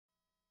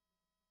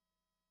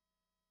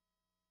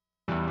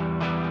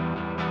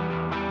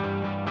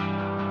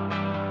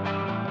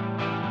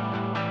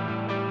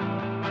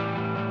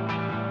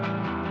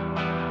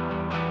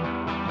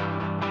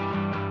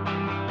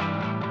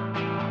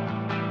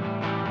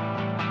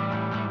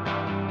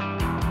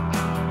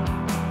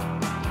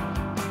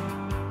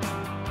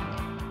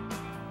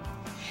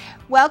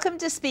Welcome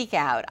to Speak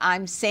Out.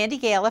 I'm Sandy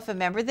Galiff, a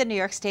member of the New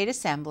York State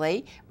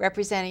Assembly,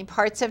 representing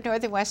parts of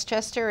Northern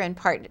Westchester and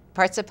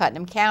parts of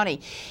Putnam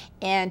County.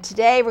 And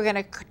today we're going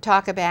to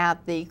talk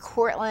about the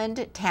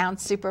Cortlandt Town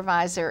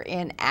Supervisor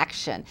in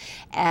action.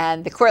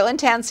 And the Cortlandt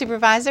Town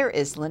Supervisor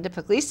is Linda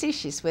Puglisi.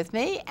 She's with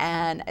me,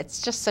 and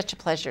it's just such a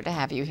pleasure to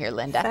have you here,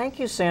 Linda. Thank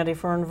you, Sandy,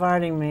 for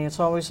inviting me.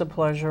 It's always a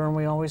pleasure, and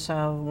we always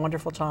have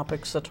wonderful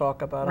topics to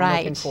talk about. Right. I'm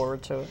looking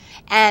forward to it.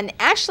 And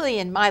actually,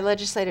 in my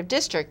legislative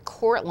district,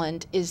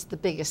 Cortlandt is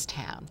the biggest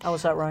town. Oh,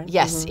 is that right?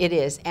 Yes, it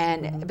is.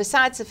 And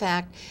besides the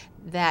fact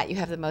that you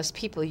have the most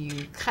people,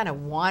 you kind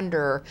of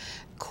wander.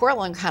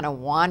 Cortlandt kind of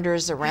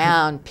wanders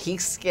around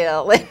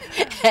Peekskill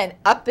and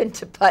up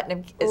into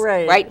Putnam,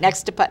 right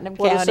next to Putnam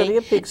County. Well, the city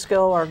of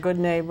Peekskill, our good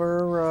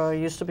neighbor,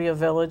 used to be a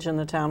village in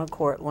the town of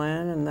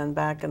Cortlandt, and then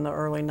back in the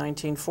early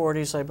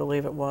 1940s, I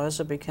believe it was,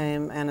 it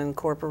became an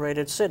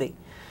incorporated city.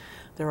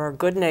 There are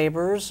good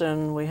neighbors,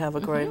 and we have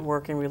a great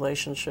working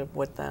relationship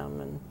with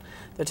them. And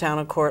the town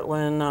of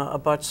Cortlandt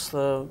abuts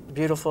the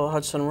beautiful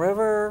Hudson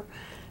River.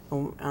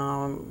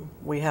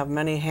 We have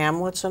many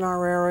hamlets in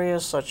our area,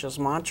 such as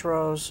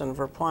Montrose and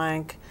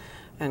Verplanck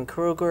and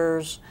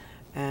Krugers,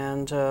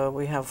 and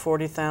we have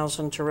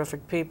 40,000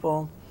 terrific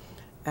people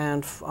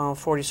and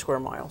 40 square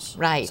miles.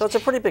 Right. So it's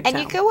a pretty big town.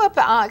 And you go up,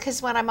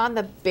 because when I'm on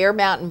the Bear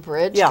Mountain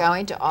Bridge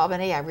going to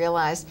Albany, I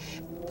realize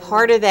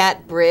part of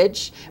that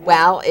bridge,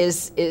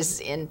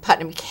 is in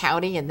Putnam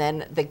County, and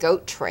then the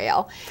Goat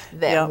Trail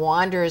that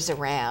wanders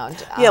around.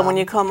 When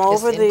you come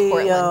over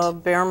the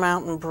Bear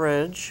Mountain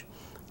Bridge,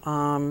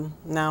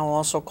 now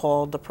also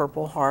called the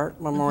Purple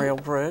Heart Memorial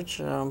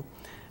Bridge.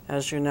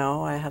 As you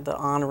know, I had the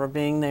honor of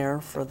being there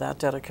for that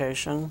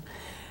dedication.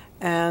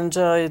 And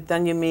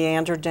then you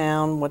meander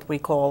down what we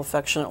call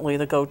affectionately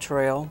the Goat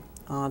Trail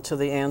to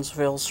the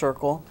Ansville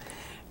Circle.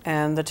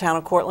 And the town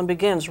of Cortlandt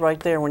begins right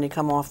there when you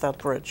come off that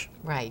bridge.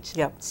 Right.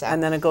 Yep. So.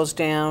 And then it goes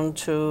down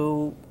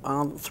to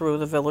through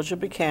the village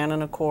of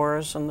Buchanan, of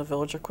course, and the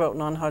village of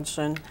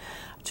Croton-on-Hudson,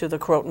 to the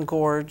Croton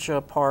Gorge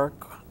Park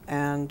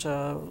and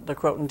the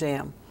Croton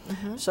Dam.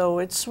 So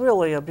it's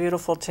really a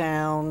beautiful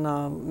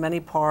town,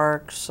 many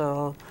parks,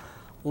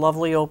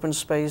 lovely open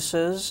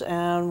spaces,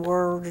 and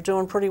we're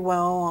doing pretty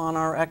well on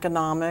our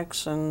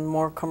economics and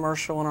more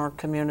commercial in our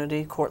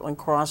community. Cortlandt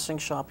Crossing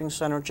Shopping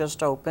Center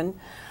just opened.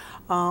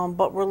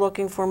 But we're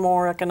looking for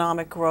more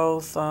economic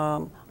growth,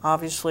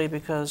 obviously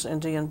because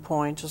Indian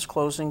Point is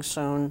closing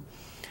soon,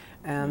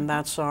 and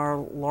that's our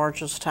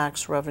largest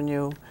tax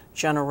revenue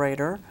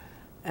generator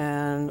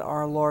and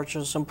our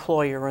largest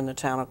employer in the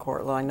town of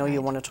Cortlandt. I know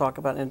you want to talk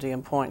about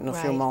Indian Point in a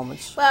few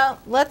moments. Well,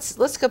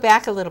 let's go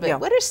back a little bit.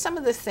 What are some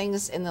of the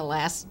things in the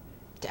last,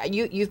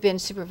 you've been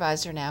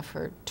supervisor now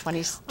for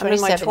 27 I'm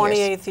in my 28th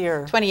years.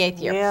 year. 28th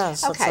year.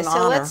 Yes, okay, it's an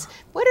so honor.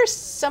 what are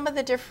some of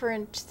the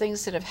different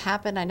things that have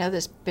happened? I know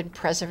there's been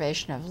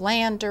preservation of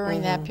land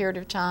during that period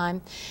of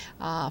time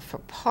for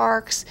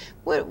parks.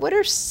 What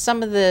are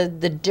some of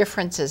the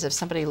differences if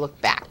somebody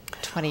looked back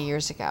 20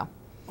 years ago?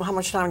 Well, how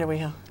much time do we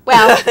have?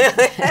 Well,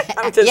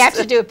 you have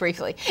to do it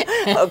briefly.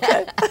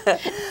 Okay.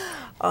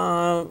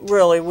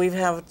 Really, we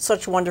have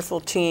such wonderful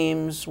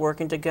teams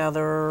working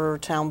together,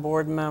 town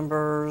board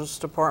members,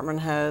 department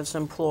heads,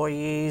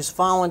 employees,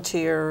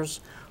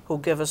 volunteers who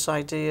give us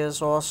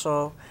ideas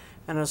also.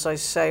 And as I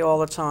say all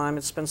the time,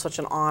 it's been such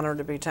an honor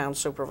to be town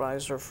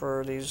supervisor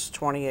for these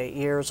 28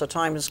 years. The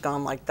time has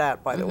gone like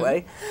that, by the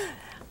way.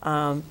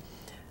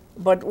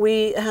 But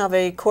we have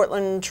a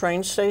Cortlandt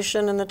train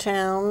station in the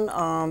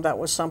town. That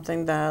was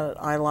something that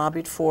I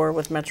lobbied for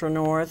with Metro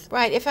North.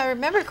 Right. If I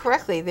remember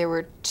correctly, there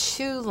were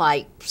two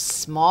like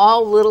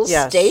small little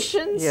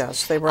stations.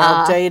 Yes, they were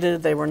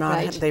outdated. They were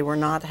not. They were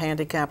not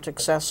handicapped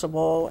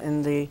accessible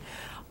in the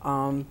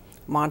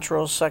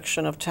Montrose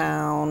section of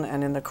town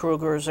and in the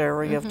Krugers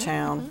area of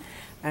town.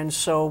 And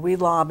so we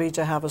lobbied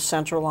to have a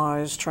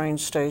centralized train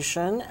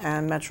station,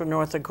 and Metro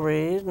North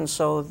agreed, and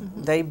so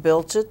they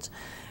built it.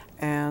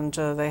 And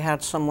they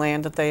had some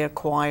land that they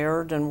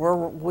acquired, and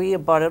we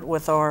abutted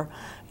with our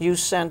youth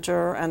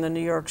center, and the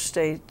New York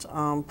State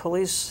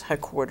Police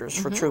headquarters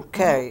for Troop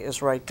K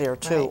is right there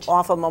too,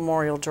 off of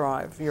Memorial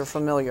Drive. You're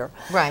familiar,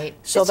 right?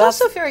 So it's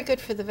also very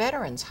good for the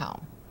veterans'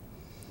 home.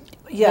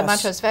 Yes, the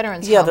Montrose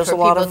Veterans Home, there's for a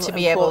lot people of to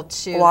be able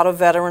to. A lot of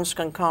veterans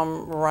can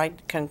come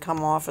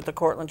off at the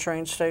Cortlandt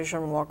train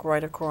station, walk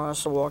right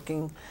across a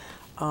walking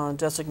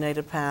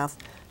designated path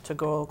to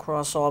go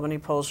across Albany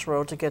Post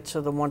Road to get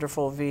to the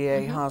wonderful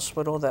VA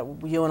hospital that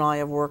you and I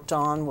have worked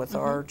on with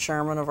our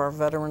chairman of our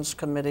Veterans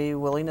Committee,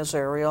 Willie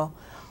Nazario,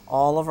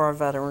 all of our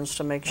veterans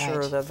to make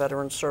sure that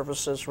veteran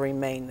services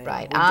remain there.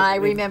 Right. I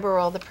remember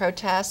all the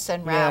protests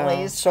and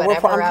rallies, so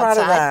whatever I'm proud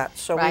of that.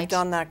 So right. We've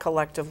done that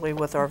collectively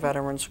with our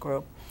veterans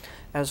group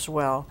as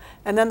well.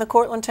 And then the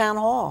Cortlandt Town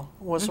Hall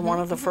was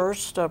one of the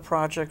first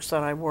projects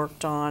that I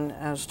worked on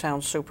as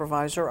town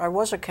supervisor. I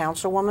was a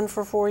councilwoman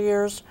for 4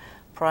 years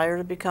prior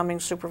to becoming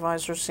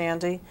Supervisor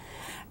Sandy.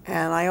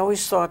 And I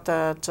always thought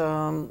that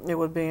it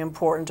would be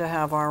important to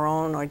have our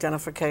own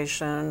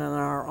identification and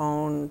our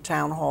own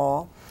town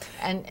hall.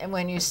 And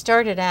when you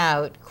started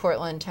out,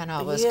 Cortlandt Town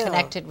Hall was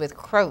connected with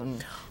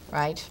Croton.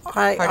 right?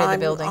 Part of the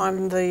building.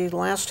 I'm the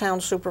last town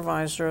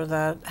supervisor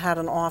that had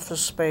an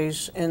office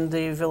space in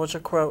the Village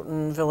of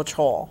Croton Village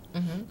Hall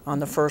on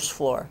the first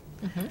floor.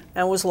 And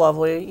it was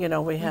lovely. You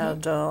know, we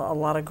had a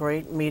lot of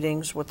great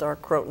meetings with our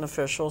Croton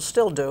officials,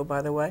 still do,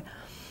 by the way.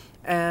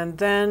 And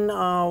then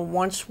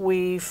once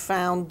we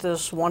found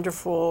this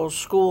wonderful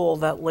school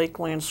that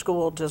Lakeland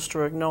School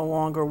District no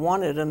longer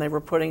wanted, and they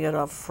were putting it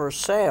up for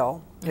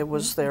sale, it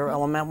was their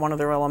one of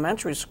their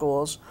elementary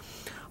schools,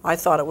 I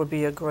thought it would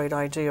be a great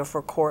idea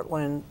for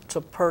Cortlandt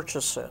to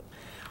purchase it.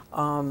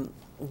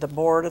 The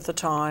board at the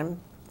time,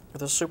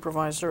 the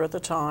supervisor at the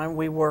time,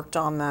 we worked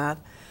on that.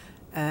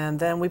 And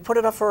then we put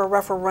it up for a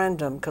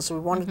referendum because we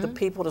wanted the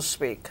people to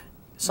speak.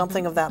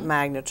 Something of that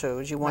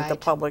magnitude. You want the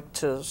public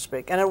to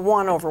speak. And it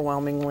won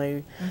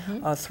overwhelmingly,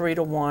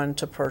 3-1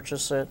 to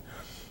purchase it.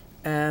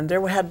 And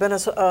there had been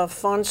a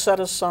fund set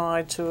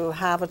aside to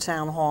have a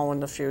town hall in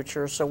the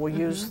future, so we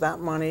used that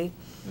money.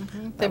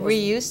 The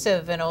reuse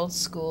of an old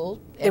school.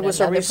 It was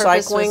a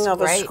recycling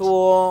of a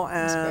school,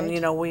 and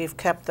you know, we've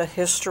kept the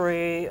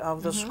history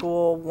of the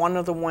school. One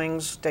of the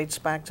wings dates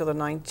back to the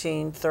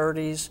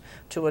 1930s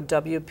to a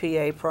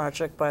WPA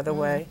project, by the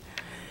way.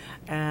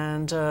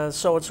 And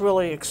so it's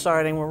really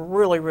exciting. We're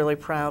really, really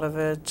proud of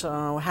it.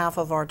 Half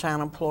of our town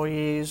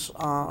employees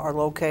are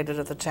located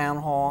at the town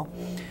hall.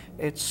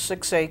 It's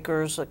 6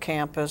 acres, a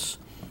campus.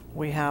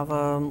 We have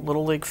a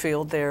Little League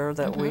field there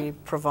that we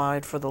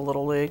provide for the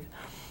Little League.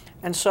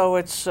 And so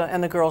it's,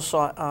 and the girls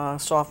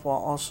softball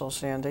also,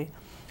 Sandy.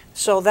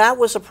 So that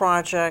was a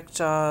project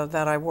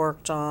that I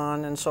worked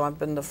on, and so I've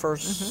been the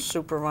first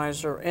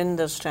supervisor in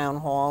this town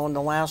hall and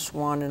the last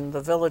one in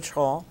the village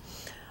hall.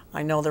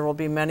 I know there will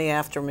be many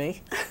after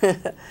me,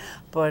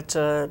 but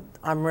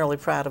I'm really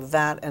proud of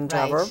that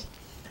endeavor.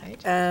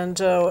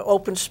 And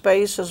open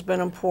space has been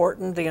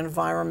important. The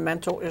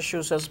environmental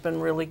issues has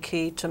been really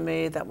key to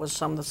me. That was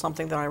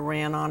something that I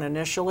ran on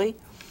initially.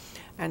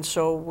 And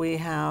so we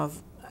have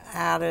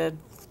added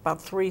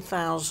about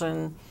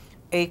 3,000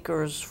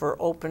 acres for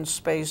open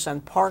space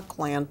and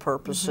parkland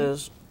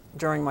purposes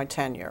during my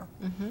tenure.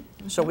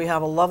 So we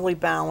have a lovely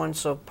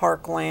balance of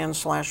parkland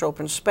 /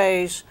 open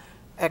space,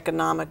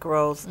 economic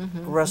growth,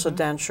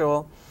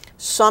 residential,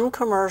 some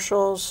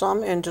commercial,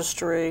 some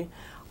industry.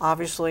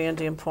 Obviously,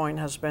 Indian Point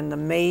has been the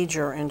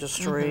major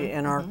industry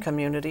in our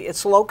community.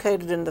 It's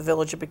located in the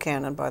village of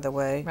Buchanan, by the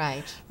way.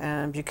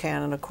 And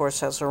Buchanan, of course,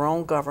 has their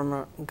own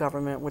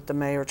government with the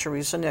mayor,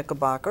 Teresa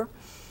Knickerbocker.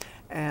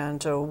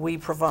 And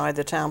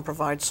the town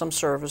provides some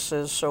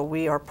services, so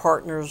we are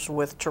partners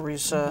with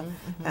Teresa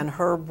and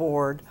her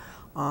board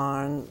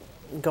on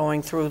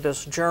going through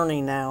this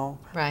journey now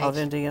of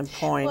Indian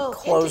Point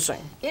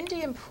closing.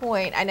 Indian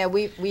Point, I know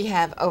we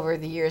have over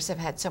the years have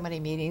had so many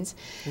meetings.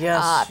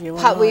 Yes,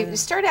 we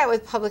started out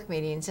with public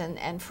meetings,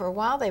 and for a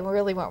while they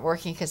really weren't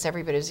working because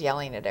everybody was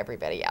yelling at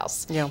everybody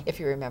else, if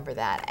you remember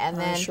that. And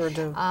then, I sure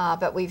do.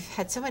 But we've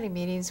had so many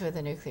meetings with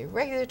the Nuclear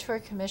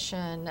Regulatory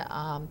Commission,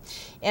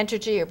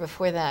 Entergy, or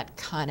before that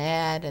Con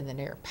Ed and the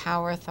New York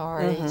Power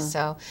Authority,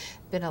 so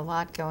been a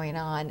lot going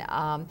on.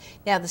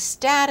 Now the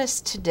status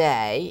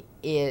today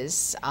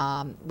is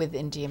with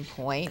Indian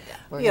Point.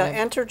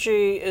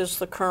 Entergy is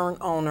the current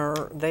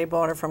owner. They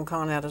bought it from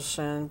Con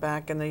Edison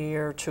back in the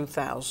year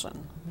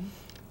 2000.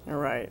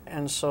 Right,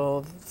 and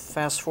so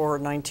fast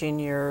forward 19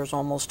 years,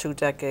 almost 2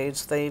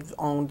 decades, they've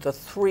owned the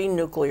 3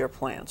 nuclear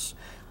plants.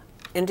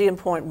 Indian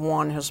Point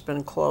 1 has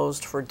been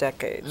closed for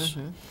decades.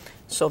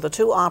 So the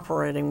 2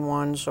 operating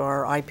ones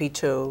are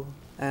IP2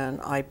 and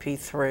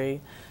IP3.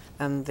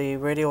 And the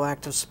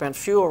radioactive spent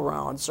fuel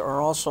rods are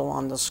also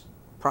on this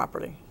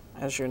property,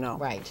 as you know.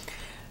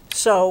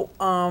 So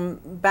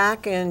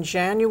back in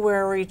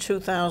January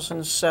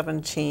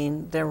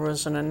 2017, there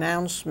was an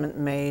announcement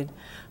made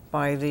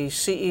by the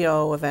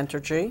CEO of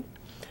Entergy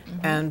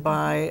and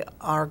by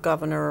our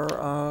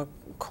Governor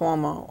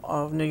Cuomo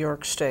of New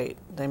York State.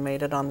 They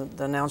made it on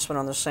the announcement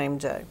on the same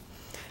day.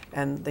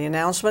 And the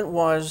announcement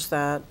was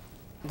that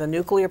the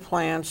nuclear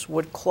plants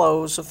would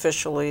close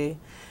officially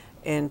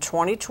in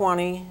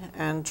 2020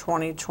 and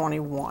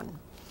 2021.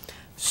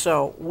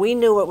 So we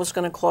knew it was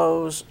going to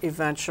close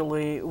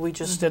eventually. We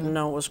just didn't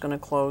know it was going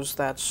to close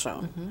that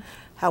soon.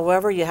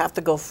 However, you have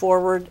to go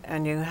forward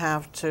and you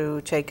have to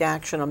take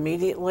action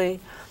immediately.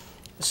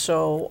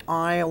 So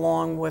I,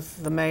 along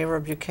with the mayor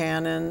of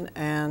Buchanan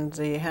and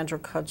the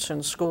Hendrick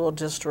Hudson School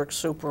District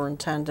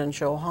Superintendent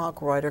Joe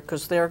Hawkwriter,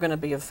 because they're going to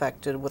be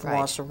affected with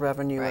loss of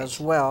revenue as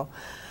well,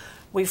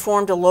 we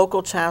formed a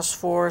local task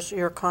force.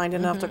 You're kind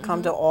enough to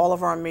come to all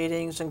of our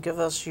meetings and give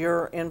us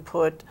your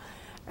input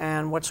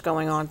and what's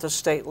going on at the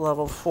state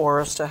level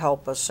for us to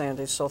help us,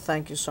 Sandy. So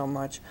thank you so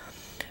much.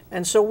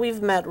 And so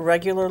we've met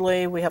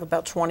regularly. We have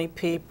about 20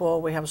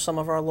 people. We have some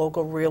of our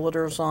local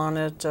realtors on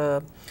it.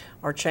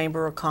 Our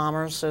Chamber of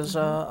Commerce is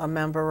a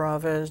member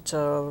of it.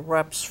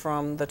 Reps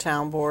from the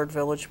town board,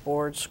 village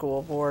board,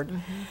 school board,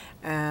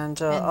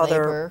 and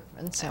other labor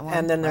and so on.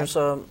 And then there's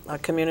a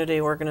community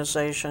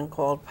organization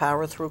called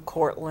Power Through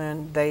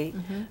Cortlandt.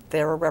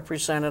 They're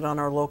represented on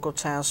our local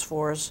task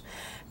force.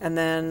 And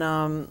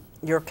then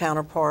your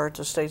counterpart,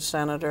 the state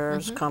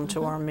senators, come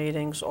to our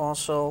meetings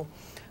also.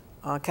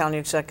 County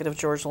Executive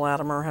George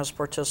Latimer has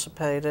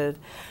participated.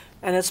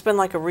 And it's been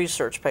like a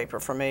research paper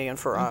for me and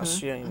for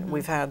us.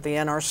 We've had the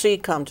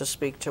NRC come to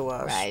speak to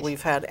us. Right.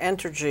 We've had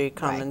Entergy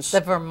come and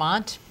the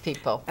Vermont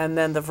people. And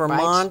then the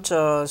Vermont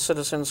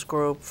citizens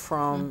group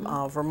from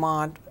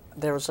Vermont.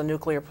 There was a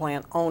nuclear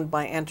plant owned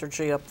by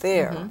Entergy up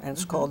there, and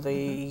it's called the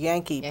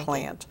Yankee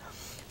plant.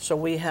 So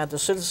we had the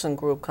citizen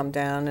group come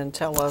down and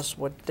tell us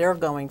what they're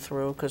going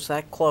through, because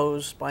that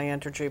closed by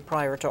Entergy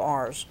prior to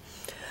ours.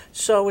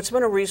 So it's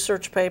been a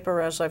research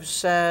paper, as I've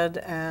said,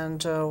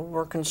 and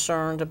we're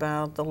concerned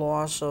about the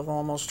loss of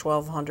almost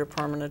 1,200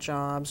 permanent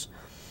jobs,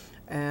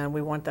 and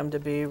we want them to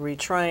be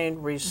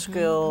retrained,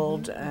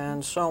 reskilled,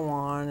 and so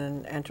on,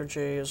 and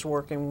Entergy is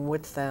working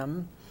with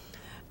them,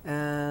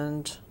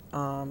 and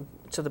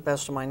to the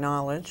best of my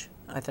knowledge,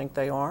 I think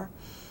they are.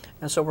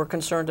 And so we're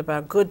concerned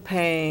about good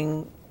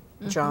paying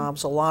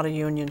jobs, a lot of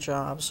union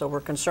jobs, so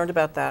we're concerned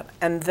about that,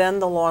 and then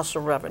the loss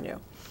of revenue.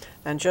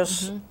 And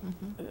just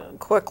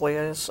quickly,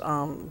 as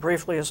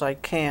briefly as I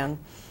can,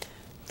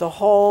 the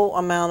whole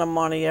amount of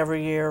money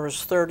every year is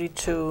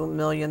 $32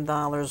 million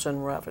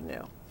in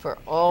revenue. For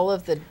all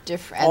of the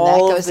different, and that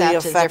goes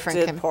out to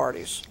different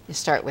parties. You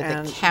start with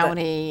the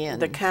county and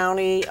the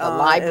county the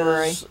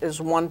library is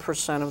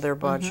 1% of their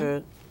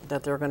budget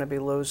that they're going to be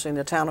losing.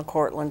 The town of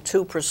Cortland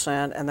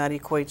 2%, and that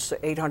equates to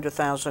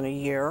 $800,000 a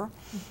year.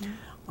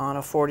 On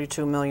a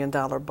 $42 million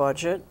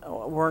budget.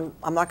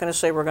 I'm not going to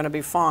say we're going to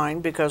be fine,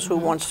 because who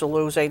wants to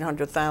lose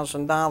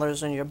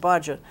 $800,000 in your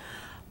budget?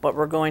 But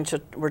we're doing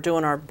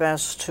our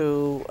best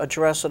to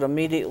address it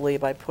immediately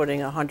by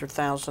putting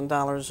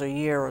 $100,000 a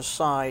year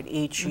aside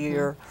each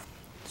year.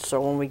 So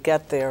when we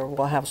get there,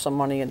 we'll have some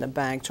money in the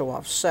bank to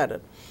offset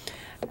it.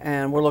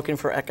 And we're looking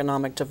for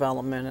economic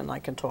development, and I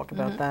can talk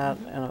about that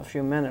in a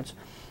few minutes.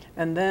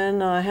 And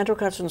then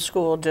Hendrick-Hudson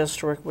School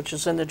District, which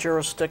is in the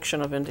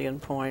jurisdiction of Indian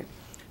Point,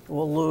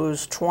 will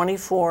lose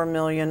 $24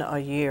 million a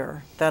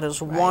year. That is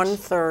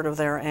 1/3 of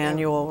their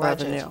annual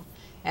revenue.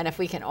 And if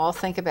we can all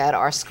think about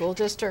our school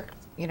district,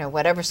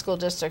 whatever school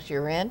district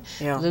you're in,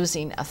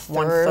 losing a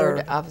third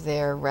of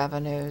their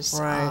revenues, it's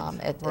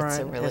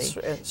a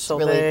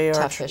really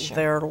tough issue.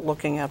 They're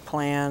looking at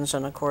plans,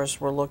 and of course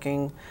we're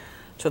looking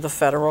to the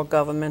federal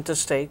government, the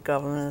state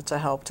government, to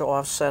help to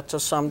offset to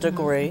some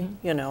degree.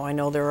 I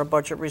know there are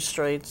budget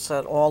restraints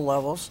at all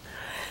levels.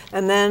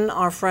 And then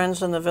our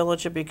friends in the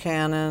village of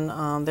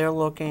Buchanan, they're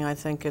looking, I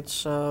think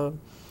it's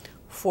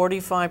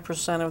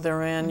 45% of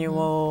their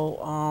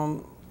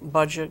annual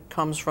budget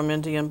comes from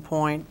Indian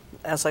Point.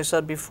 As I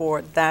said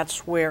before,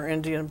 that's where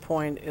Indian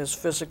Point is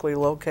physically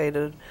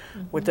located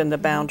within the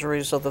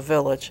boundaries of the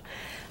village.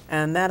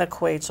 And that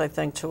equates, I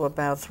think, to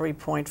about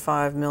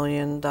 $3.5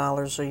 million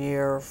a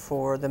year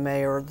for the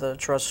mayor, the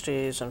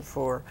trustees, and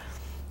for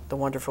the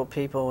wonderful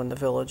people in the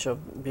village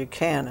of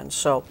Buchanan.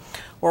 So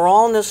we're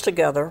all in this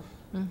together.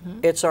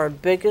 It's our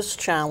biggest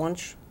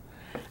challenge,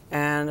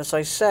 and as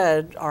I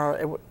said,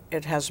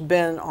 it has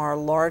been our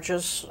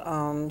largest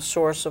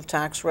source of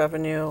tax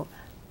revenue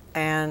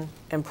and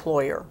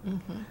employer.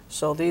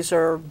 So these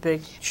are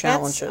big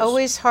challenges. That's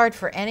always hard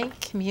for any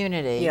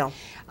community.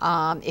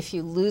 If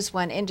you lose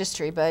one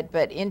industry,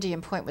 but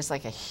Indian Point was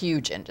like a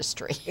huge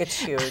industry. It's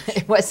huge.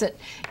 It wasn't,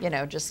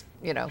 just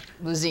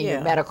losing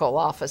your medical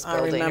office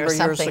building or something like that. I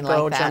remember years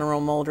ago,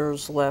 General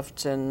Motors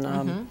left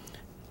in.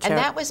 And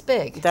that was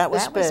big. That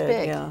was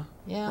big. Yeah.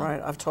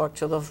 Right. I've talked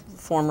to the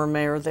former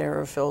mayor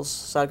there, Phil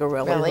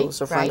Zagarelli,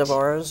 who's a friend of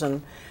ours,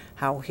 and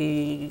how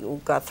he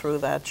got through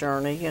that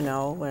journey,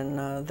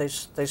 and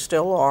they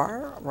still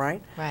are,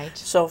 right? Right.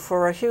 So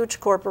for a huge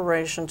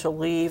corporation to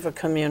leave a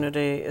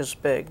community is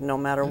big, no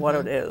matter what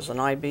it is, an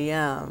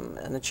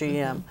IBM and a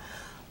GM.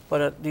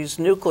 But these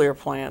nuclear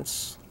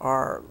plants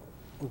are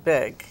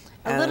big.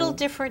 A little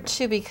different,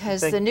 too,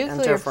 because the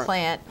nuclear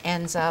plant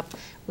ends up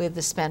with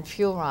the spent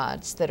fuel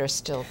rods that are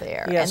still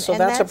there. Yeah, so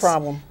that's a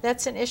problem.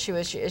 That's an issue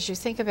as you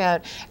think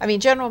about,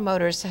 General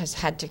Motors has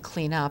had to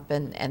clean up,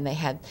 and they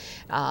had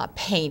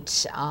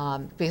paint,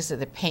 because of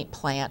the paint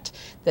plant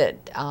that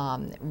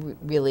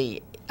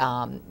really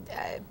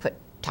put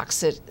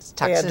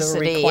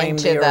toxicity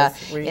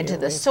into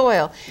the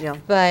soil.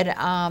 But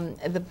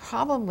the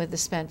problem with the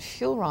spent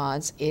fuel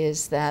rods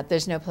is that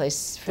there's no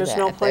place for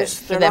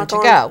them to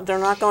go. They're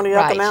not going to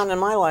Yucca Mountain in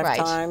my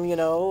lifetime,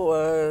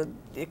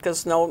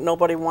 because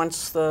nobody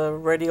wants the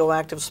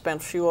radioactive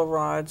spent fuel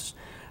rods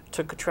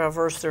to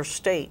traverse their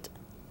state.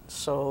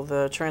 So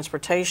the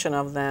transportation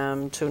of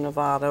them to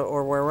Nevada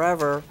or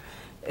wherever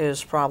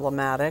is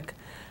problematic.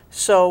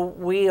 So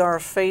we are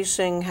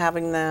facing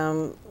having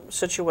them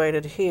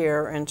situated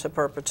here into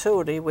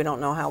perpetuity. We don't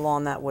know how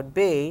long that would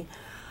be.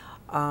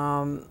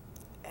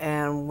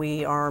 And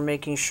we are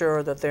making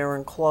sure that they're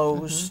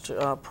enclosed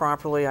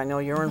properly. I know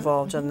you're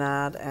involved in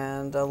that,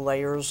 and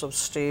layers of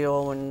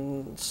steel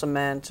and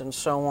cement and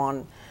so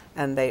on,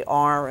 and they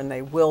are and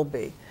they will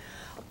be.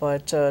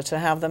 But to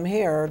have them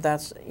here,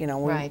 that's, you know,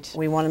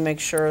 we want to make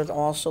sure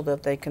also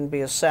that they can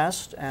be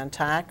assessed and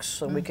taxed,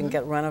 so we can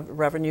get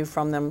revenue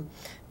from them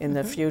in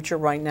the future.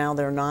 Right now,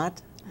 they're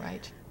not.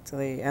 Right. So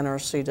the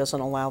NRC doesn't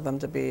allow them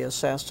to be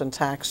assessed and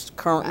taxed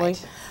currently.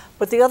 Right.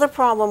 But the other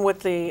problem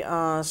with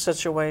the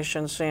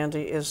situation,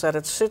 Sandy, is that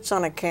it sits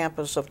on a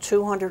campus of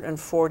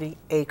 240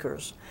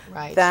 acres.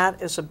 Right.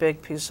 That is a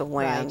big piece of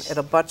land. Right. It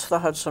abuts the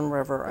Hudson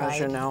River, as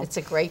you know. It's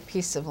a great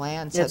piece of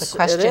land. So the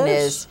question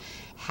is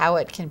how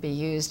it can be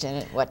used in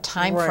it. What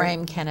time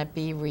frame can it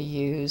be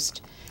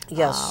reused?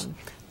 Yes.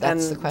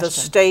 That's the question. The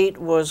state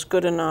was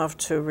good enough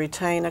to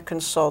retain a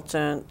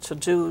consultant to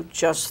do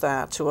just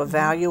that, to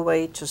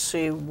evaluate, to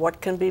see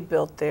what can be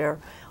built there.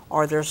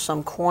 Are there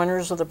some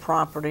corners of the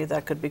property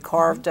that could be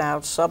carved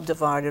out,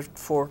 subdivided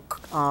for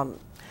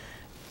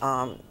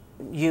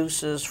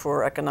uses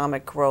for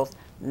economic growth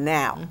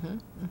now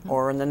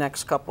or in the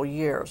next couple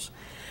years?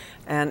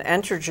 And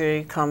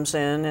Entergy comes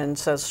in and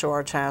says to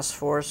our task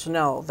force,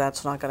 no,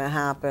 that's not going to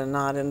happen,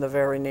 not in the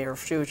very near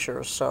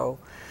future. So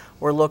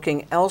we're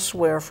looking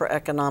elsewhere for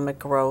economic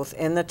growth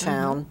in the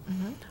town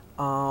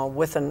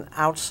with an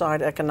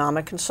outside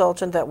economic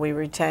consultant that we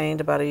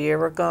retained about a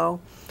year ago.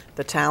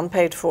 The town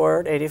paid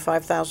for it,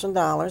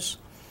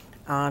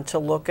 $85,000, to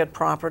look at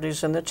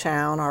properties in the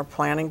town. Our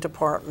planning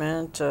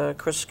department,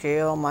 Chris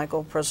Gale,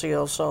 Michael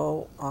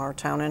Prezioso, our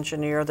town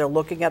engineer, they're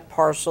looking at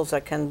parcels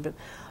that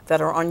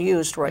are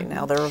unused right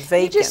now. They're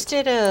vacant. You just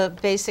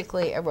did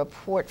basically a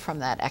report from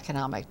that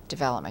economic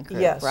development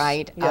group,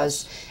 right?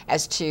 Yes.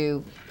 As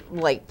to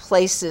like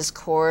places,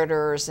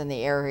 corridors in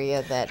the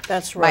area that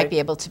That's might be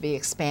able to be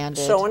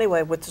expanded. So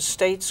anyway, with the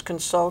state's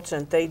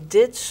consultant, they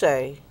did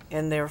say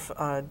in their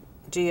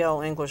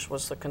D.L. English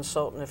was the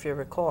consultant, if you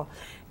recall.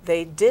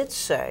 They did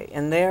say,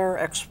 in their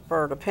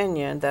expert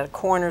opinion, that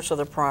corners of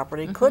the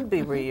property could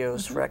be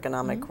reused for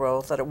economic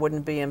growth, that it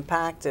wouldn't be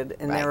impacted,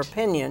 in their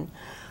opinion,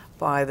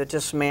 by the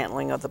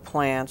dismantling of the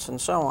plants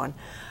and so on.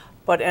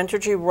 But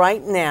Entergy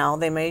right now,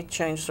 they may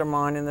change their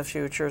mind in the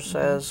future,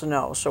 says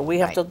no. So we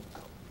have to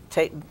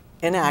take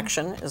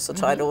inaction is the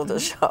title of the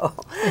show.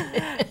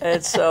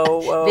 And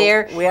so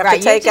we have to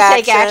take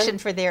action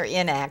for their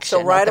inaction.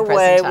 So right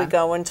away we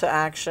go into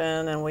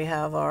action, and we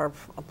have our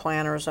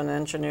planners and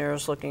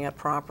engineers looking at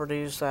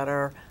properties that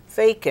are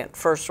vacant,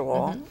 first of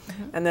all,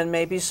 and then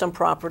maybe some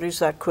properties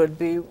that could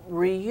be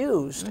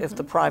reused if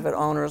the private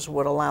owners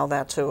would allow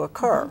that to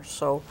occur.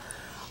 So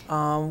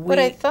what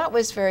I thought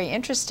was very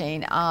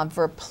interesting,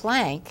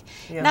 Verplank,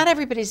 not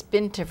everybody's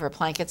been to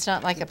Verplank. It's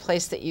not like a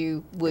place that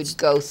you would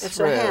go through. It's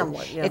a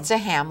hamlet, It's a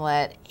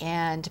hamlet,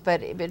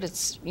 but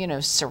it's, you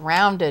know,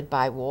 surrounded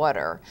by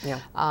water,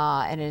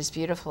 and it is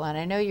beautiful. And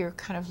I know you're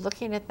kind of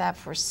looking at that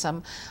for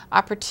some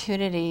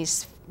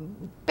opportunities,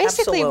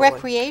 basically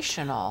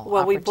recreational.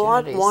 Well, we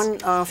bought one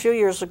a few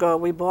years ago.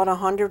 We bought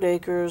 100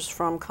 acres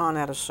from Con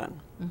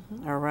Edison,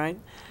 all right?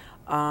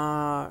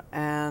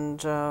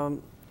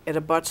 It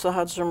abuts the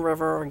Hudson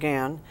River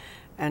again,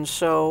 and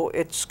so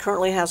it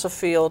currently has a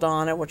field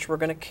on it, which we're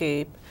going to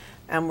keep,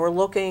 and we're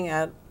looking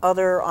at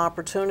other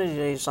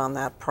opportunities on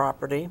that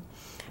property,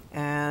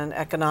 and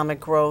economic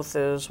growth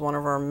is one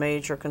of our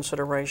major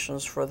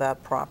considerations for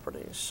that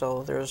property.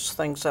 So there's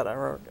things that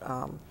are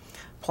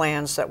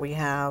plans that we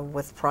have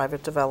with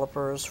private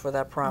developers for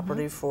that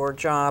property for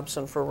jobs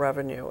and for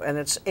revenue. And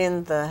it's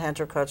in the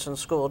Hendrick-Hudson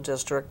School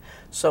District,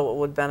 so it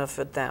would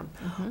benefit them.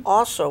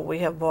 Also, we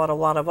have bought a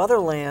lot of other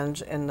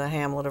land in the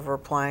hamlet of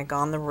Verplank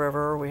on the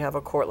river. We have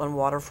a Cortlandt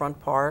waterfront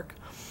park,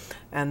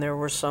 and there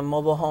were some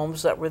mobile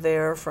homes that were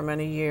there for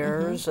many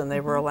years, and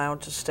they were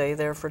allowed to stay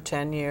there for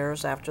 10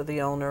 years after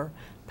the owner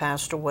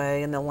passed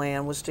away and the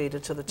land was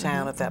deeded to the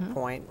town at that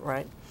point,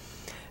 right?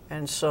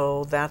 And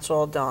so that's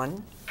all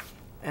done.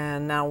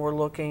 And now we're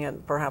looking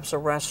at perhaps a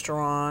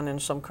restaurant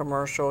and some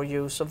commercial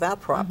use of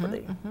that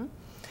property.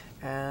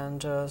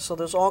 And so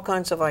there's all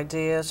kinds of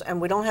ideas,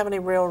 and we don't have any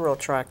railroad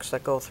tracks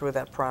that go through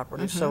that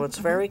property, so it's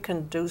very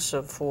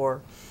conducive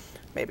for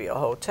maybe a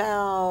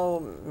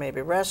hotel,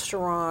 maybe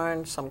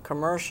restaurant, some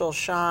commercial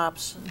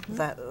shops.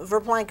 That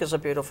Verplank is a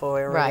beautiful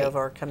area of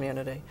our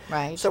community.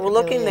 So we're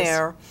looking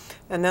there,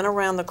 and then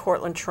around the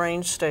Cortlandt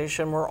train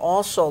station, we're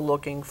also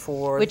looking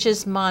for, which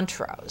is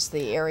Montrose,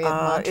 the area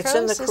of Montrose. It's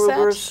in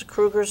the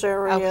Kruger's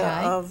area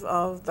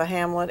of the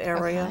hamlet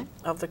area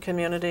of the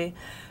community.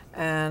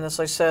 And as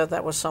I said,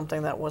 that was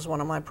something that was one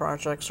of my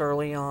projects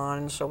early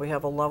on. So we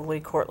have a lovely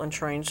Cortlandt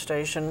train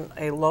station.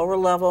 A lower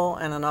level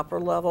and an upper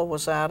level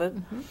was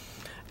added.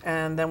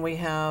 And then we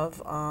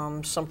have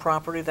some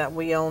property that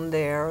we own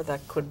there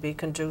that could be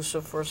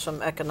conducive for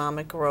some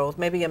economic growth,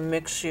 maybe a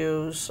mixed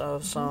use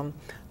of some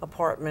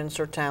apartments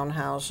or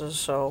townhouses.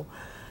 So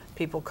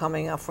people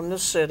coming up from the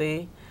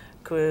city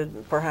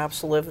could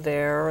perhaps live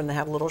there, and they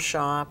have little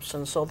shops.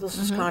 And so this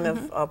is kind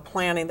of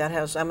planning that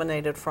has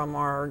emanated from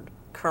our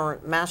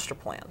current master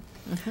plan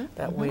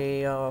that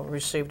we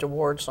received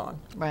awards on.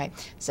 Right.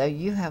 So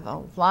you have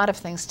a lot of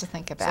things to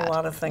think about. There's a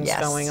lot of things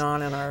going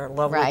on in our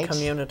lovely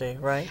community,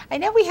 right? I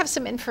know we have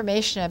some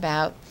information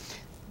about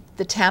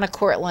the town of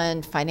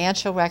Cortlandt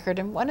financial record,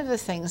 and one of the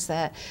things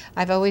that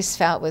I've always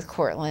felt with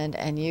Cortlandt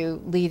and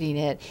you leading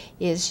it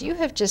is you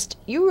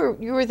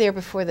were there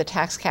before the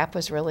tax cap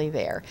was really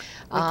there.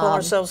 We call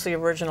ourselves the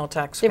original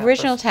tax cap. The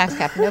original tax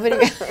cap. Nobody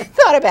really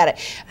thought about it.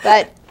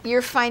 But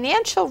your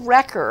financial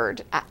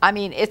record, I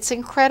mean, it's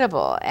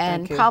incredible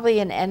and probably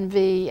an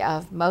envy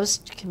of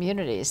most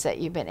communities that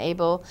you've been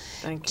able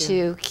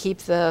to keep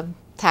the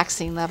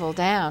taxing level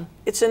down.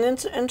 It's an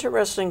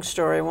interesting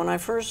story. When I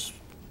first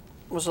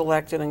was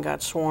elected and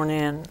got sworn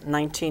in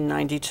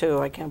 1992.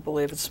 I can't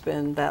believe it's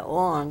been that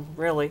long,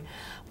 really.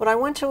 But I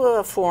went to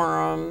a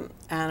forum,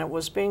 and it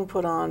was being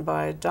put on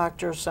by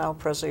Dr. Sal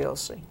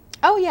Preziosi.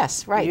 Oh,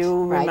 yes, right.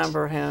 You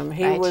remember him.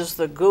 He was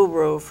the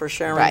guru for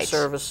sharing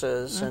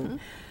services, and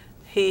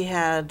he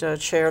had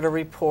chaired a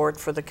report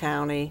for the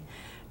county.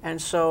 And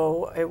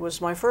so it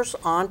was my first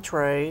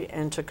entree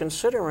into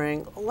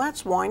considering,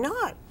 why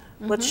not?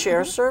 Let's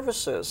share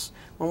services.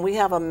 When we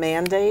have a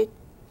mandate,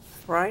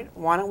 right?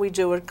 Why don't we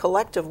do it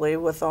collectively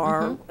with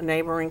our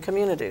neighboring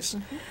communities?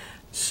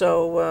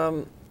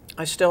 So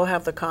I still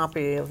have the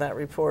copy of that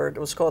report. It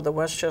was called the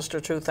Westchester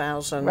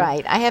 2000.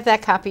 Right. I have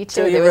that copy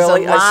too. There was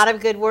a lot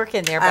of good work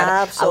in there,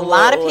 but a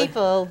lot of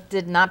people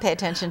did not pay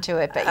attention to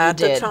it, but you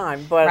did. At the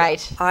time, but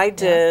I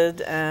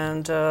did,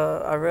 and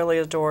I really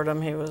adored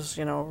him. He was,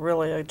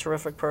 really a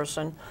terrific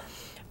person.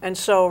 And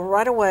so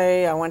right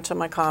away, I went to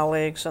my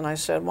colleagues and I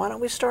said, why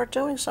don't we start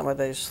doing some of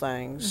these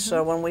things?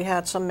 So when we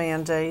had some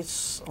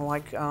mandates,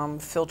 like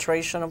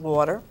filtration of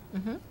water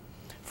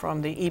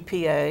from the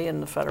EPA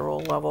and the federal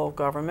level of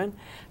government.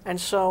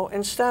 And so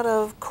instead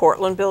of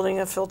Cortlandt building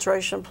a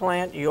filtration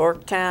plant,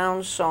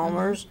 Yorktown,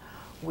 Somers,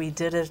 we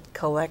did it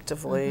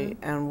collectively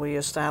and we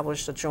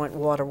established a joint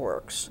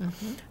waterworks.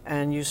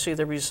 And you see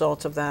the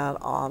result of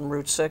that on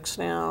Route 6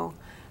 now,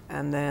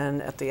 and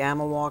then at the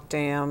Amawalk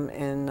Dam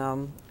in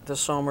the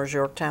Somers,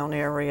 Yorktown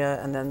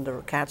area, and then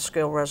the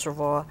Catskill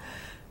Reservoir.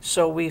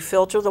 So we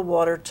filter the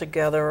water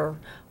together.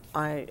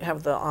 I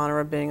have the honor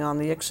of being on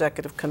the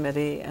executive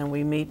committee, and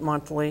we meet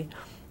monthly,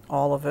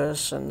 all of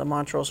us, and the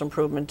Montrose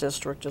Improvement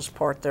District is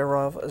part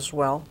thereof as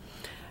well.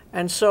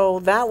 And so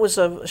that was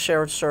a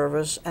shared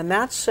service, and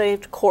that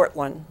saved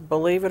Cortlandt,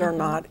 believe it or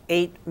not,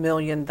 $8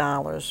 million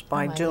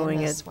by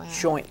doing it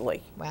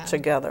jointly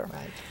together.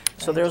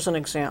 So there's an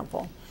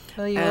example.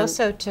 Well, you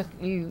also took,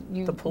 you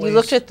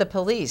looked at the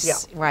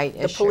police, right?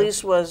 The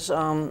police was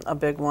a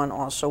big one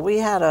also. We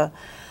had a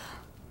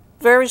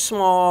very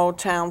small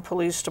town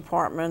police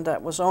department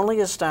that was only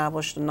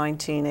established in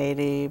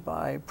 1980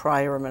 by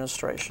prior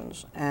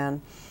administrations.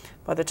 And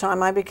by the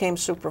time I became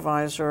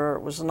supervisor,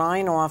 it was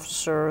 9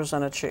 officers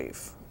and a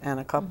chief and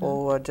a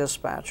couple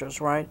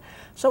dispatchers, right?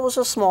 So it was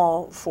a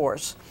small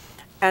force.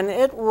 And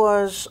it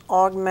was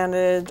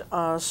augmented,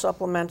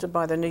 supplemented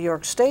by the New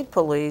York State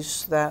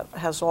Police that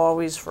has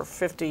always, for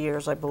 50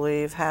 years, I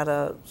believe, had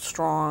a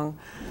strong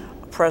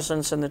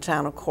presence in the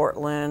town of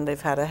Cortlandt. They've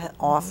had an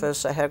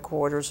office, a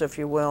headquarters, if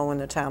you will, in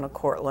the town of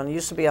Cortlandt. It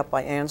used to be up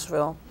by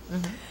Ansville.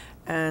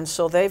 And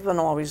so they've been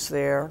always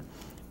there.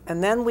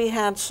 And then we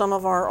had some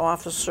of our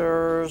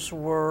officers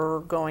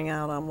were going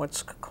out on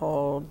what's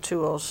called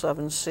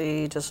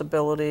 207C,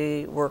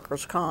 disability,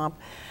 workers' comp.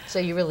 So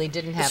you really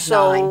didn't have 9.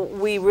 So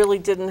we really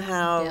didn't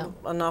have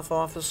enough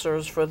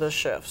officers for the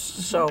shifts.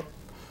 So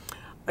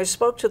I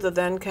spoke to the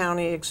then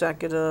county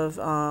executive,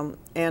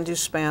 Andy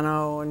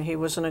Spano, and he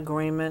was in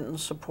agreement and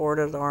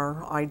supported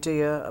our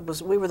idea.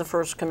 We were the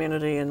first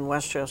community in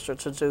Westchester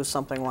to do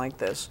something like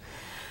this.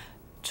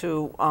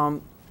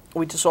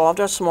 We dissolved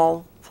our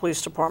small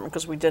police department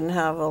because we didn't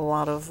have a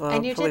lot of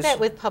And you police. did that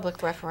with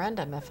public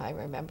referendum, if I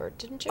remember,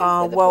 didn't you,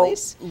 with the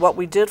police? What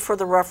we did for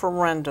the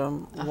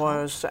referendum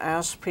was to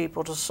ask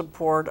people to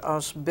support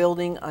us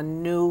building a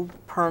new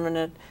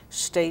permanent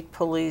state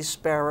police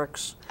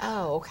barracks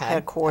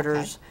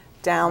headquarters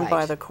down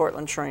by the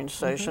Cortlandt train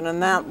station,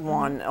 and that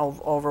won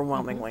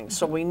overwhelmingly.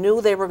 So we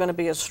knew they were going to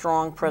be a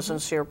strong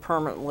presence here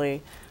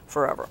permanently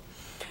forever.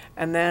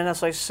 And then,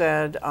 as I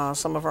said,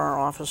 some of our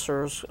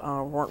officers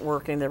weren't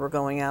working. They were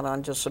going out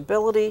on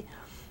disability.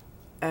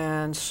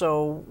 And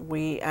so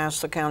we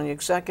asked the county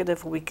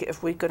executive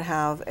if we could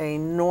have a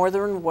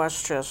northern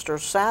Westchester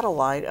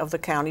satellite of the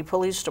county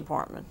police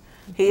department.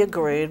 He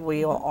agreed.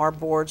 Our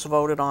boards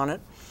voted on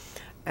it.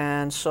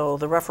 And so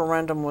the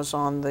referendum was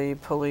on the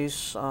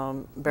police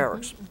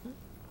barracks.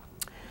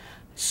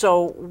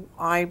 So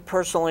I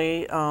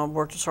personally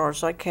worked as hard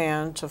as I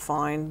can to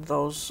find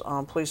those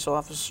police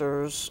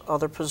officers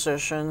other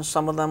positions.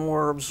 Some of them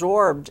were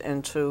absorbed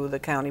into the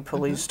county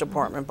police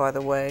department, by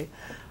the way.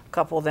 A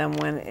couple of them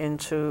went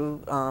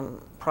into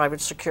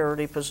private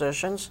security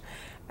positions,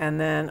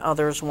 and then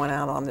others went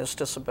out on this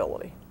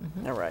disability.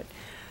 All right.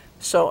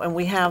 So, and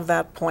we have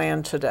that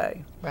plan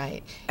today.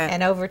 Right.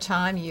 And over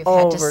time, you've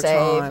had to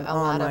save a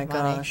lot of money. Oh my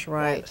gosh,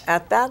 right.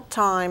 At that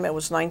time, it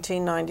was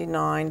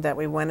 1999 that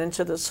we went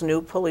into this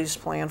new police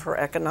plan for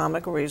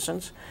economic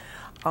reasons.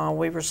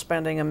 We were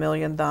spending $1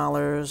 million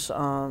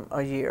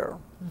a year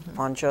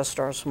on just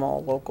our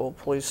small local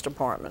police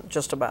department,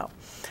 just about.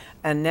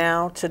 And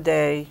now,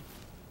 today,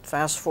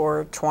 fast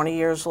forward 20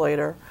 years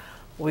later,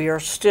 we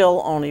are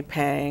still only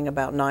paying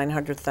about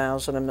 $900,000,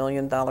 $1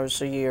 million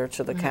a year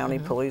to the county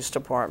police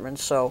department.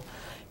 So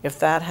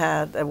if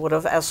it would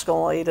have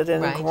escalated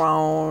and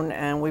grown,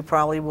 and we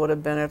probably would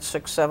have been at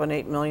 $6,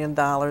 $7, $8 million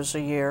a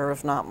year,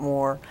 if not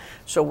more.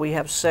 So we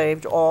have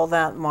saved all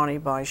that money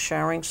by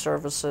sharing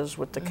services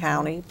with the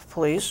county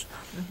police,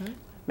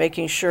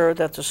 making sure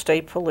that the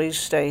state police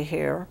stay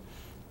here,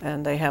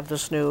 and they have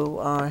this new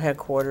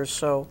headquarters.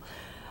 So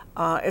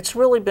it's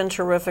really been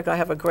terrific. I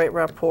have a great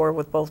rapport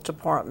with both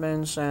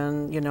departments,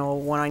 and you know,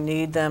 when I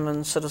need them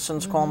and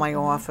citizens call my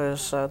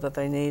office that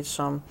they need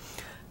some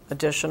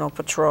additional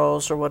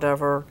patrols or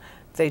whatever,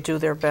 they do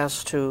their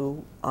best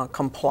to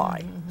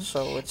comply.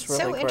 So it's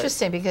really so great.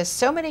 Interesting, because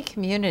so many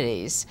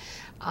communities,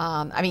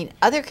 I mean,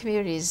 other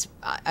communities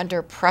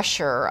under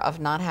pressure of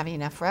not having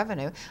enough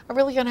revenue are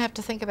really going to have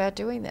to think about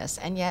doing this,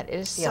 and yet it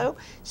is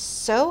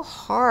so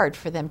hard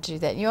for them to do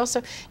that. And you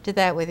also did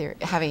that with your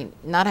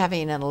not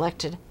having an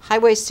elected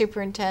highway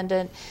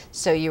superintendent,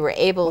 so you were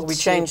able to. We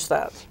changed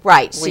that.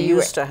 Right. So we you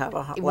used to have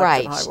a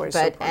elected highway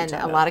superintendent.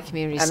 And a lot of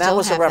communities and still that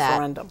was have a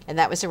referendum. And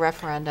that was a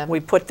referendum.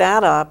 We put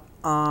that up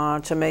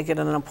to make it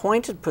an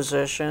appointed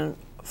position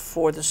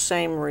for the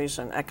same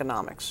reason,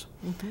 economics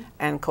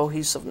and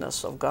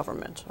cohesiveness of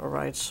government, all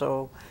right?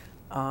 So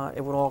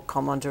it would all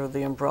come under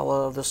the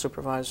umbrella of the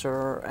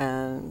supervisor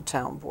and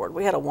town board.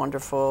 We had a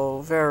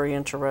wonderful, very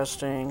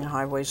interesting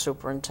highway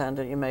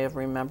superintendent. You may have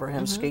remember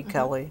him, Skeet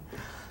Kelly,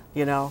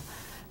 you know.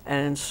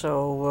 And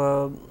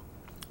so,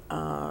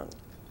 and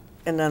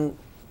then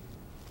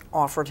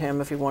offered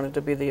him if he wanted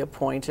to be the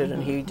appointed,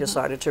 and he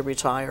decided to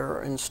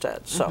retire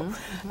instead. So,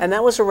 and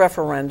that was a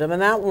referendum,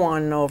 and that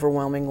won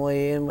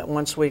overwhelmingly. And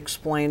once we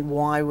explained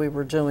why we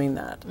were doing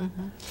that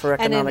for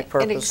economic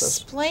purposes, and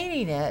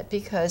explaining it,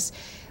 because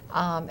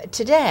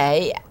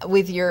today,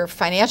 with your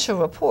financial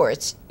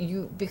reports,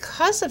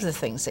 because of the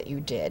things that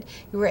you did,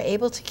 you were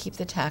able to keep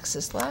the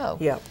taxes low.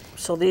 Yeah.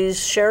 So these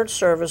shared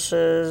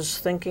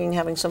services,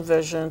 having some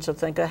vision to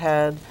think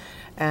ahead,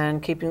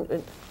 and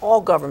keeping, all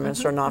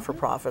governments are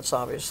not-for-profits,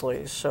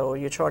 obviously, so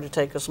you try to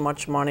take as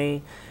much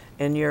money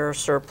in your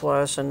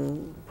surplus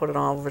and put it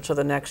on over to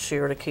the next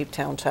year to keep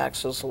town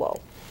taxes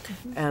low.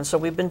 And so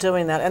we've been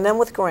doing that. And then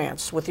with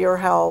grants, with your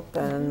help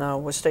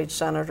and with state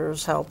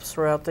senators' help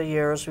throughout the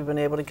years, we've been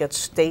able to get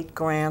state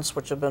grants,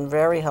 which have been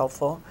very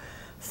helpful.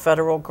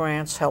 Federal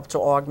grants help to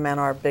augment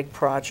our big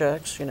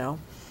projects, you know.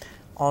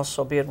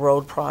 Also, be it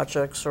road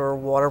projects or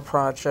water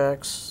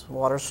projects,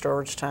 water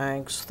storage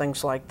tanks,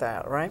 things like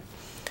that, right?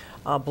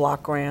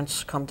 Block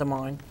grants come to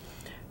mind.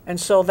 And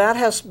so that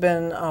has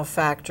been a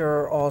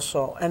factor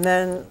also. And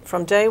then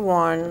from day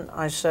one,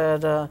 I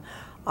said,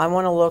 I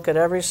want to look at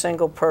every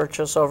single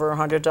purchase over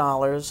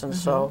 $100, and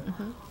so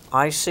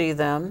I see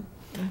them.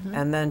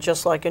 And then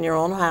just like in your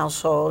own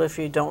household, if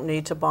you don't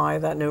need to buy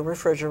that new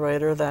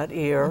refrigerator that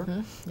year,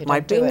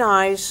 might be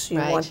nice, you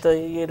want the,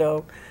 you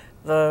know,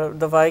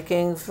 the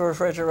Viking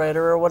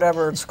refrigerator or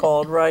whatever it's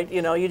called, right?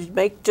 You know, you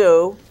make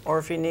do, or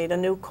if you need a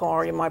new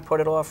car, you might put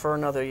it off for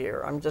another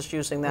year. I'm just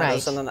using that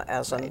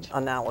as an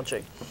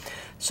analogy.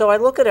 So I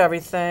look at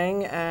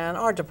everything, and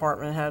our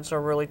department heads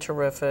are really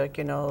terrific.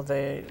 You know,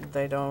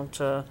 they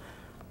don't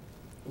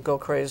go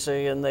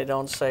crazy, and they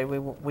don't say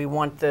we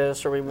want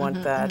this or we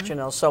want that. You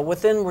know, so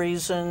within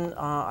reason,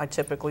 I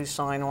typically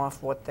sign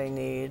off what they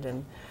need,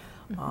 and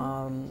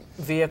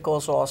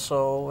vehicles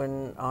also,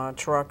 and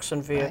trucks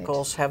and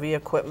vehicles. Heavy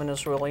equipment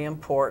is really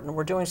important.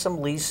 We're doing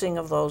some leasing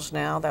of those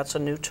now. That's a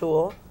new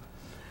tool.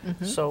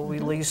 So we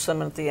lease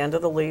them at the end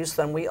of the lease,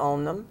 then we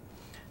own them.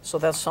 So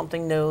that's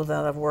something new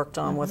that I've worked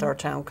on with our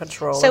town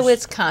controllers. So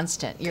it's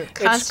constant. You're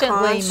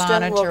constantly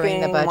monitoring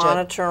the budget.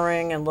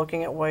 Monitoring and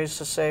looking at ways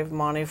to save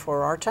money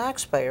for our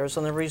taxpayers.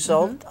 And the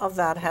result of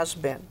that has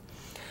been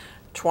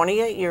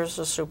 28 years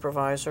as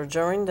supervisor.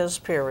 During this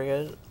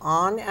period,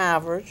 on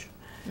average,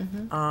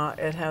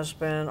 it has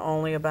been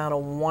only about a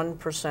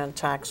 1%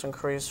 tax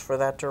increase for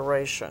that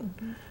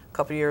duration. A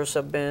couple of years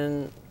have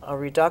been a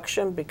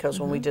reduction because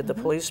when we did the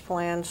police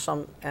plan,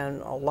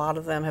 and a lot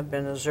of them have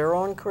been a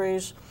zero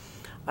increase.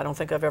 I don't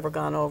think I've ever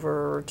gone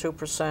over 2%,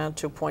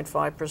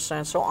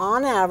 2.5%. So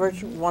on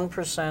average,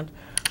 1%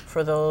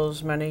 for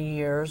those many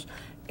years.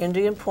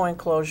 Indian Point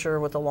closure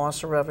with the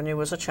loss of revenue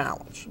is a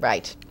challenge.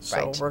 Right,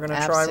 So we're going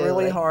to try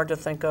really hard to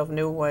think of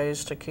new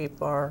ways to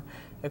keep our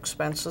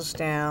expenses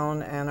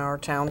down and our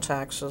town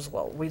taxes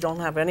low. We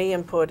don't have any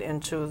input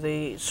into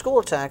the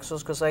school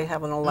taxes because they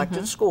have an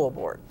elected school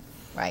board.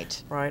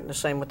 Right. Right, and the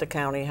same with the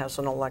county has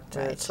an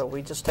elected, so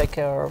we just take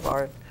care of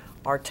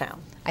our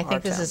town. I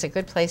think this is a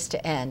good place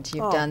to end.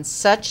 You've done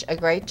such a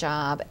great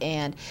job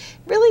and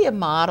really a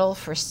model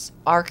for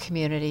our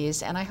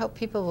communities, and I hope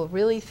people will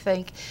really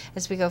think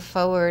as we go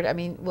forward. I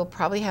mean, we'll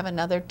probably have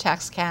another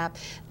tax cap.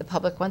 The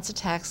public wants a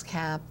tax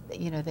cap.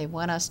 You know, they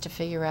want us to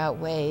figure out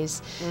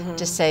ways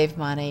to save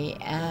money,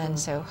 and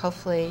so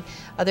hopefully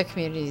other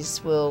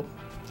communities will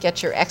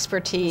get your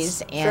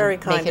expertise and very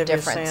kind make a of you,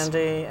 difference.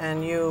 Sandy,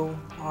 and you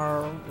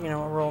are, you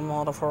know, a role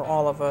model for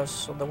all of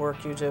us, the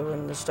work you do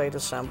in the State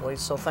Assembly.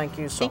 So thank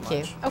you so much.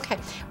 Thank you. Okay.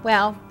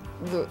 Well,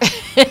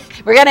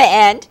 we're going to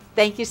end.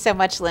 Thank you so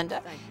much, Linda.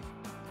 Thank you.